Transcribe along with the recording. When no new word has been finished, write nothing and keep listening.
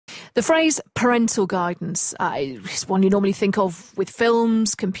The phrase parental guidance is one you normally think of with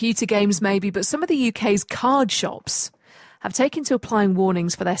films, computer games maybe, but some of the UK's card shops have taken to applying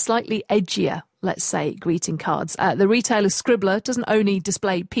warnings for their slightly edgier, let's say, greeting cards. The retailer Scribbler doesn't only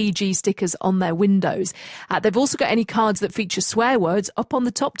display PG stickers on their windows. They've also got any cards that feature swear words up on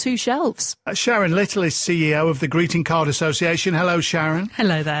the top two shelves. Sharon Little is CEO of the Greeting Card Association. Hello, Sharon.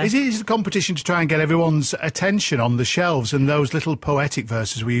 Hello there. Is it a competition to try and get everyone's attention on the shelves, and those little poetic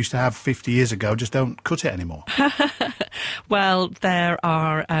verses we used to have 50 years ago just don't cut it anymore? Well, there's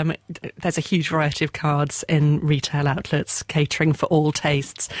a huge variety of cards in retail outlets catering for all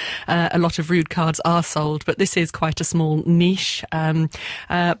tastes. A lot of rude cards are sold, but this is quite a small niche.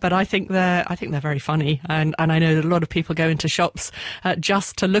 But I think they're very funny, and I know that a lot of people go into shops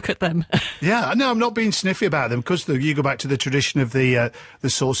just to look at them. Yeah, no, I'm not being sniffy about them, because you go back to the tradition of the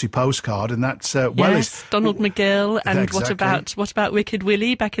saucy postcard, and that's yes, Donald McGill, and exactly. what about Wicked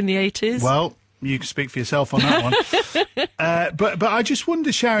Willie back in the 80s? Well, you can speak for yourself on that one. But I just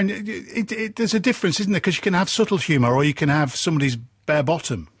wonder, Sharon, there's a difference, isn't there? Because you can have subtle humour, or you can have somebody's bare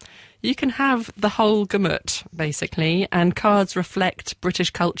bottom. You can have the whole gamut, basically, and cards reflect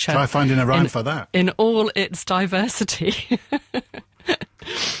British culture. Try finding a rhyme for that. In all its diversity.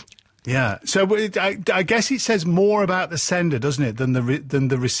 Yeah, so I guess it says more about the sender, doesn't it, than the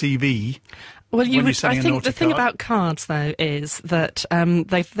receivee. Well, I think the thing about cards, though, is that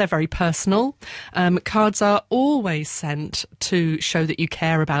they're very personal. Cards are always sent to show that you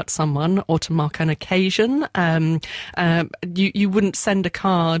care about someone or to mark an occasion. You wouldn't send a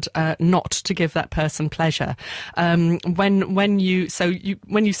card not to give that person pleasure. When you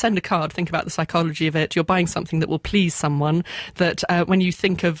send a card, think about the psychology of it. You're buying something that will please someone. That when you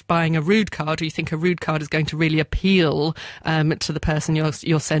think of buying a rude card, or you think a rude card is going to really appeal to the person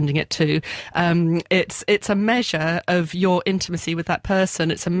you're sending it to. It's a measure of your intimacy with that person.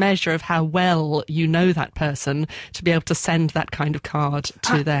 It's a measure of how well you know that person to be able to send that kind of card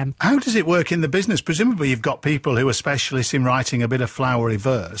to them. How does it work in the business? Presumably you've got people who are specialists in writing a bit of flowery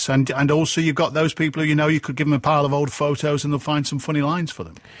verse, and also you've got those people who you could give them a pile of old photos and they'll find some funny lines for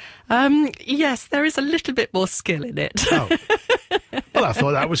them. Yes, there is a little bit more skill in it. Oh. Well, I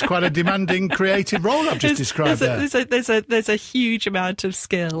thought that was quite a demanding, creative role I've just described there. There's a huge amount of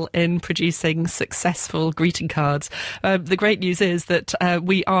skill in producing successful greeting cards. The great news is that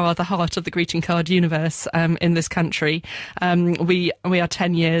we are the heart of the greeting card universe in this country. We are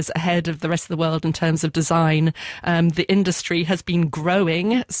 10 years ahead of the rest of the world in terms of design. The industry has been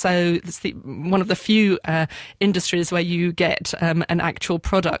growing, so it's one of the few industries where you get an actual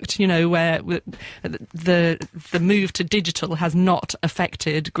product. Where the move to digital has not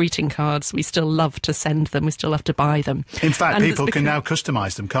affected greeting cards. We still love to send them. We still love to buy them. In fact, people can now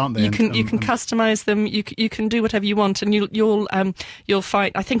customise them, can't they? You can customise them. You can do whatever you want, and you'll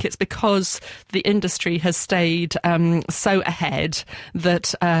find. I think it's because the industry has stayed so ahead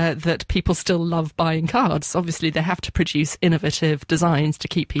that people still love buying cards. Obviously, they have to produce innovative designs to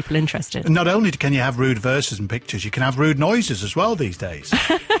keep people interested. Not only can you have rude verses and pictures, you can have rude noises as well these days.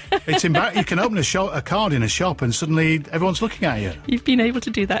 It's you can open a card in a shop and suddenly everyone's looking at you. You've been able to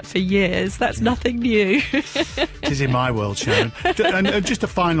do that for years. That's nothing new. It is in my world, Sharon. And just a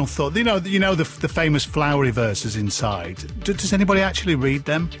final thought. The famous flowery verses inside. Does anybody actually read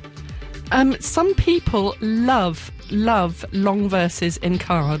them? Some people love long verses in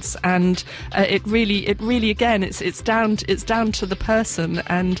cards, and it really again it's down to the person,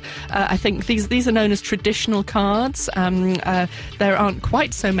 and I think these are known as traditional cards. There aren't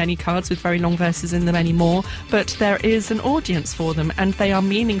quite so many cards with very long verses in them anymore, but there is an audience for them, and they are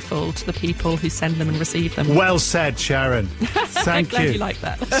meaningful to the people who send them and receive them. Well said, Sharon. Thank you. Glad you like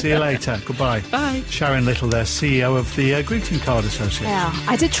that. See you later. Goodbye. Bye. Sharon Little there, CEO of the Greeting Card Association. Yeah,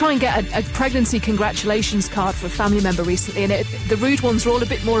 I did try and get a pregnancy congratulations card for a family member recently, and the rude ones are all a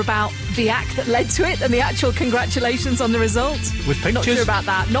bit more about the act that led to it than the actual congratulations on the result. With pictures? Not sure about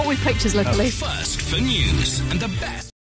that. Not with pictures, luckily. First for news and the best.